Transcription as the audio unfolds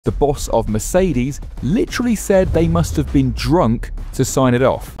The boss of Mercedes literally said they must have been drunk to sign it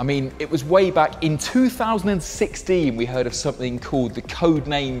off. I mean, it was way back in 2016 we heard of something called the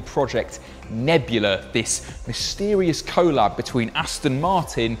codename Project Nebula, this mysterious collab between Aston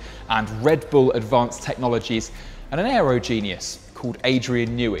Martin and Red Bull Advanced Technologies and an aero genius called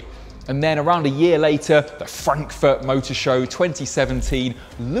Adrian Newey. And then around a year later, the Frankfurt Motor Show 2017,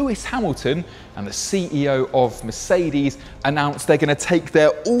 Lewis Hamilton and the CEO of Mercedes announced they're going to take their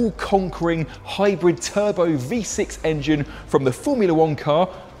all-conquering hybrid turbo V6 engine from the Formula One car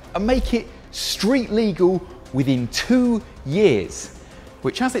and make it street legal within 2 years,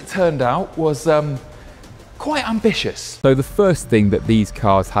 which as it turned out was quite ambitious. So the first thing that these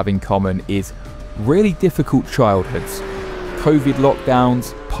cars have in common is really difficult childhoods. COVID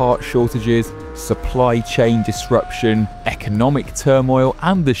lockdowns, part shortages, supply chain disruption, economic turmoil,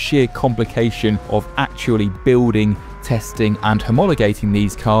 and the sheer complication of actually building, testing, and homologating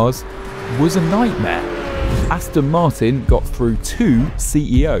these cars was a nightmare. Aston Martin got through 2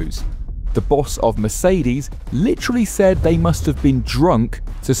 CEOs. The boss of Mercedes literally said they must have been drunk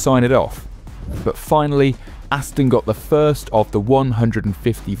to sign it off. But finally, Aston got the first of the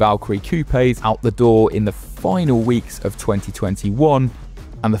 150 Valkyrie coupes out the door in the final weeks of 2021,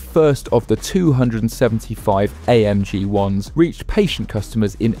 and the first of the 275 AMG ones reached patient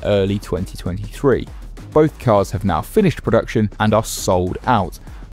customers in early 2023. Both cars have now finished production and are sold out.